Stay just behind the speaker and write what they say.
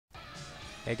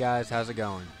Hey guys, how's it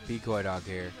going? BCoydog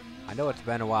here. I know it's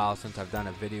been a while since I've done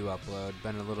a video upload,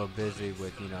 been a little busy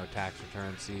with, tax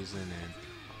return season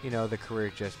and, the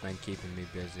career's just been keeping me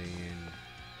busy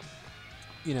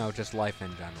and, just life in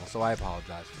general, so I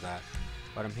apologize for that.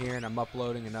 But I'm here and I'm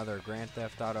uploading another Grand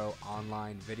Theft Auto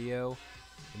online video.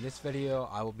 In this video,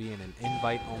 I will be in an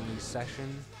invite-only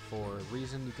session for a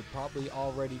reason you could probably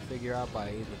already figure out by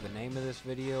either the name of this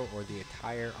video or the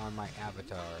attire on my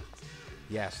avatar.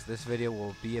 Yes, this video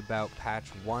will be about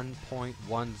patch 1.10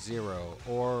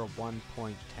 or 1.10,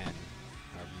 however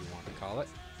you want to call it.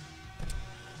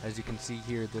 As you can see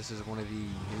here, this is one of the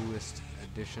newest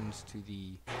additions to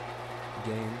the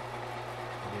game.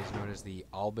 It is known as the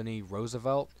Albany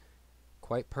Roosevelt.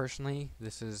 Quite personally,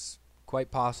 this is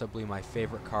quite possibly my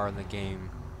favorite car in the game,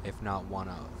 if not one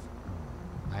of.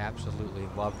 I absolutely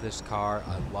love this car.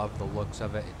 I love the looks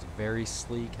of it. It's very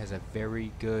sleek, has a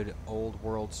very good old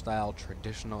world style,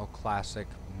 traditional, classic,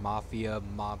 mafia,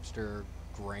 mobster,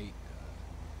 great,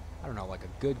 I don't know, like a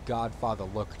good Godfather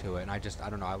look to it. And I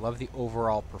don't know, I love the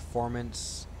overall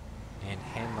performance and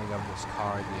handling of this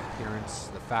car, the appearance,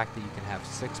 the fact that you can have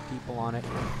 6 people on it.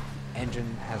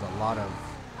 Engine has a lot of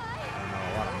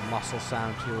muscle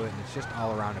sound to it, and it's just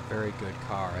all around a very good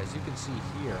car. As you can see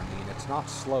here, I mean, it's not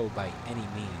slow by any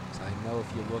means. I know if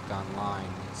you look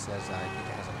online, it says I think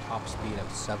it has a top speed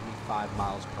of 75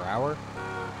 miles per hour,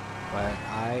 but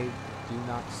I do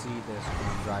not see this when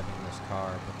I'm driving this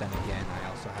car. But then again, I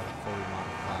also have it fully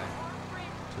modified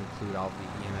to include all the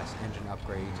EMS engine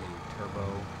upgrades, a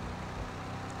turbo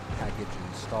package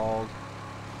installed,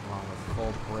 along with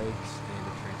full brakes and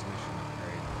a transmission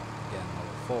upgrade, again,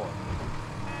 level 4.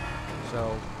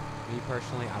 So, me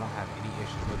personally, I don't have any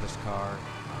issues with this car.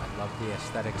 I love the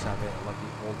aesthetics of it. I love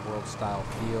the old world style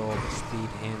feel, the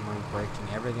speed, handling, braking.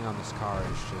 Everything on this car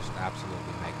is just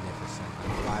absolutely magnificent.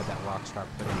 I'm glad that Rockstar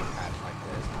put in a patch like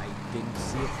this. I didn't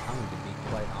see it coming, to be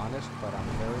quite honest, but I'm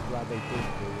very glad they did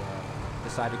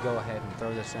decide to go ahead and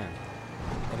throw this in.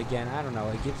 And again, I don't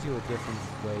know, it gives you a different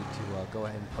way to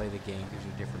go ahead and play the game, gives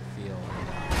you a different feel.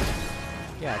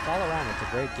 Yeah, it's all around. It's a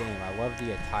great game. I love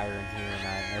the attire in here,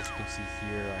 and as you can see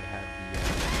here, I have the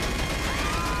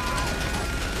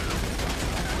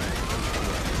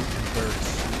Bird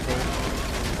Sweeper,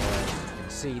 or as you can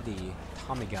see, the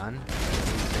Tommy gun.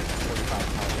 It's 45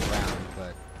 caliber round,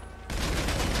 but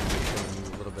I'll show you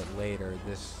a little bit later.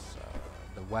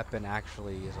 The weapon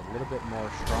actually is a little bit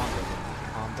more stronger than the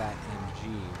Combat MG,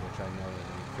 which I know is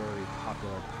a very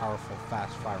popular, powerful,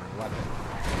 fast-firing weapon.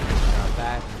 Now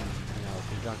that, in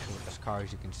conjunction with this car,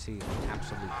 as you can see, is an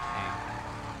absolute tank.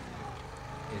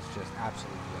 It's just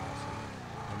absolutely awesome.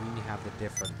 And then you have the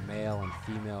different male and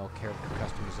female character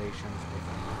customizations with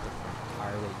the different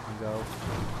attire that you can go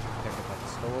pick up at the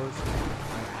stores.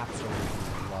 I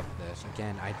absolutely love this.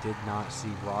 Again, I did not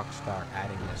see Rockstar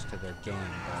adding this to their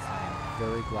game, but I am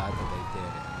very glad that they did.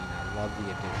 I mean, I love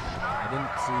the addition. I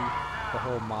didn't see the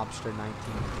whole mobster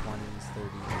 1920s,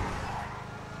 30s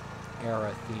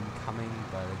era theme coming,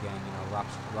 but again,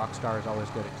 Rockstar is always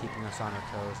good at keeping us on our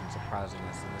toes and surprising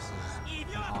us, and this is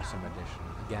an awesome addition.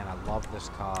 Again, I love this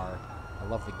car. I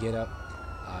love the get-up.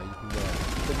 You can get a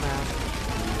good mask,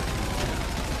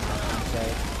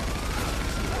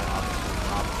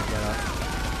 obviously get-up.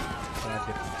 They have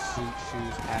different suit,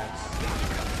 shoes, hats,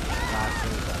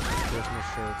 glasses, business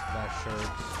shirts, vest shirts.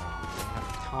 They have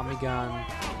a Tommy gun,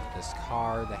 this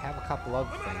car. They have a couple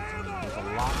other things. I mean, there's a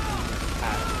lot in this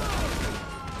patch that I think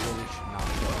really should not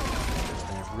go.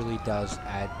 And it really does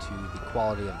add to the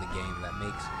quality of the game that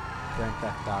makes Grand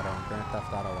Theft Auto and Grand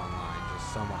Theft Auto Online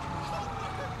just so much more fun. I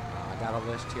got a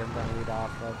list here I'm going to read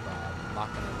off of. I'm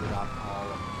not going to read off all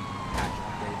of the patch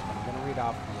updates, but I'm going to read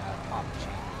off the top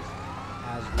changes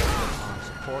as listed on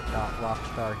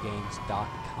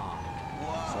support.rockstargames.com.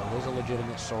 So it is a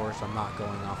legitimate source. I'm not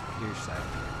going off of hearsay.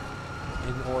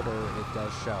 In order, it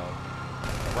does show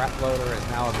the Rat Loader is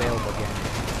now available again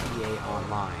in EA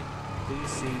Online. Please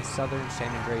see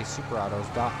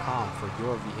southernsanandreassuperautos.com for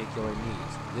your vehicular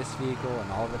needs. This vehicle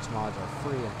and all of its mods are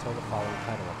free until the following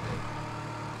title update.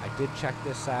 I did check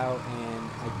this out, and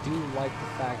I do like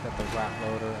the fact that the Rat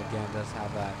Loader again does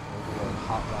have that old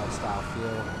hot rod style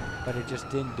feel, but it just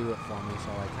didn't do it for me,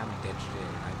 so I kind of ditched it,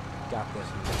 and I got this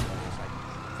in this place. I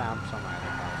found some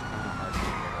other cars, kind of hard to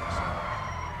get rid of, so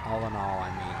all in all, I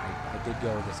mean, I did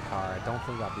go with this car. I don't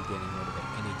think I'll be getting rid of it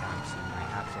anytime soon.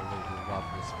 I absolutely love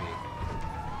this vehicle.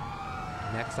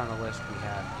 Next on the list, we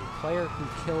have a player who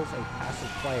kills a passive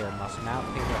player must now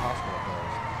pay their hospital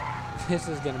bills. This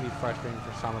is going to be frustrating for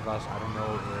some of us. I don't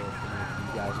know if any of you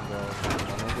guys and girls have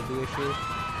run into the issue,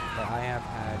 but I have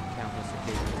had countless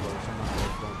occasions where someone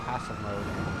was going passive mode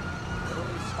and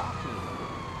literally stopped me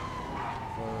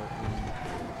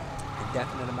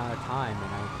indefinite amount of time,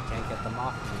 and I can't get them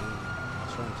off me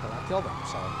until I kill them.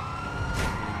 So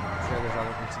I'm sure there's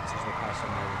other instances where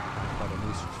custom mode would become quite a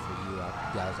nuisance for you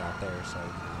guys out there. So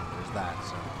there's that.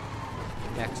 So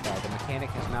next, the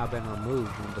mechanic has now been removed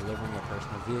when delivering a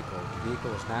personal vehicle. The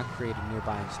vehicle is now created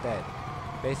nearby instead,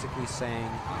 basically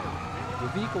saying your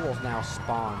vehicle will now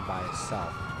spawn by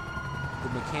itself.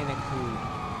 The mechanic who,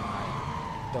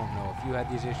 I don't know if you had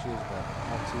these issues, but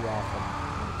all too often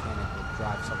the mechanic would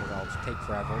drive somewhere else, take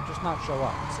forever, just not show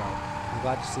up. So I'm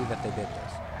glad to see that they did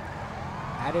this.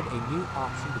 Added a new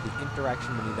option to the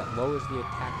interaction menu that lowers the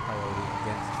attack priority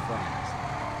against friends.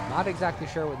 Not exactly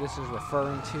sure what this is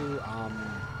referring to.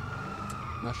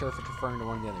 Not sure if it's referring to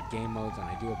one of the other game modes, and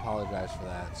I do apologize for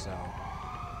that. So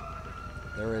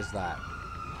there is that.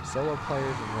 Solo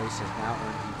players and races now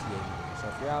earn GTA money. So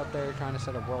if you're out there trying to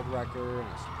set a world record,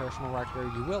 a personal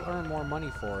record, you will earn more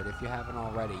money for it if you haven't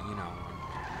already. You know,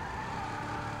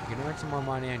 you can earn some more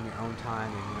money on your own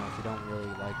time, and if you don't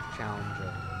really like the challenge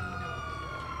of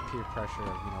peer pressure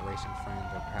of racing friends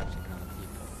or perhaps even other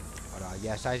people. But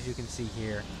yes, as you can see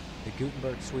here, the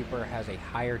Gutenberg sweeper has a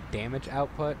higher damage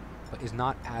output, but is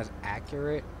not as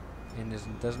accurate and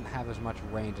doesn't have as much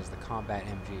range as the Combat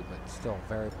MG, but still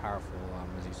very powerful.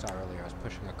 As you saw earlier, I was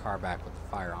pushing a car back with the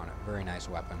fire on it. Very nice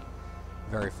weapon.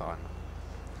 Very fun.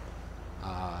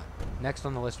 Next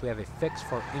on the list, we have a fix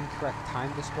for incorrect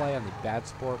time display on the Bad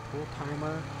Sport Pool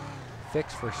Timer.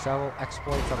 Fix for several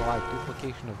exploits that allow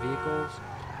duplication of vehicles.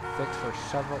 Fix for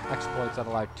several exploits that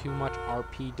allow too much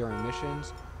RP during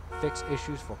missions. Fix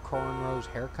issues for cornrows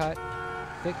haircut.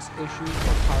 Fix issues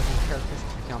for causing characters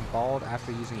to become bald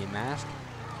after using a mask.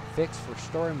 Fix for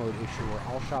story mode issue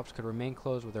where all shops could remain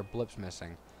closed with their blips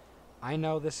missing. I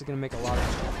know this is going to make a lot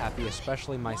of people happy,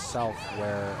 especially myself,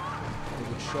 where it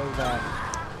would show that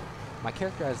my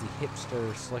character has the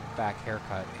hipster slicked back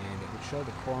haircut, and it would show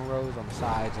the cornrows on the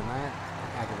sides, and that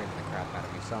aggravated the crap out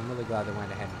of me. So I'm really glad they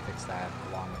went ahead and fixed that,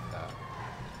 along with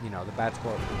the Bad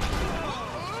Sport.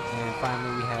 And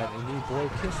finally, we had a new Boy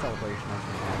Kiss celebration as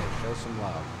we had it. Show some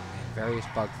love. And various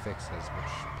bug fixes,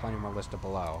 which plenty more listed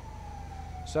below.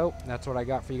 So, that's what I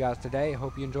got for you guys today.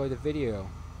 Hope you enjoyed the video.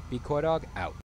 BCoydog out.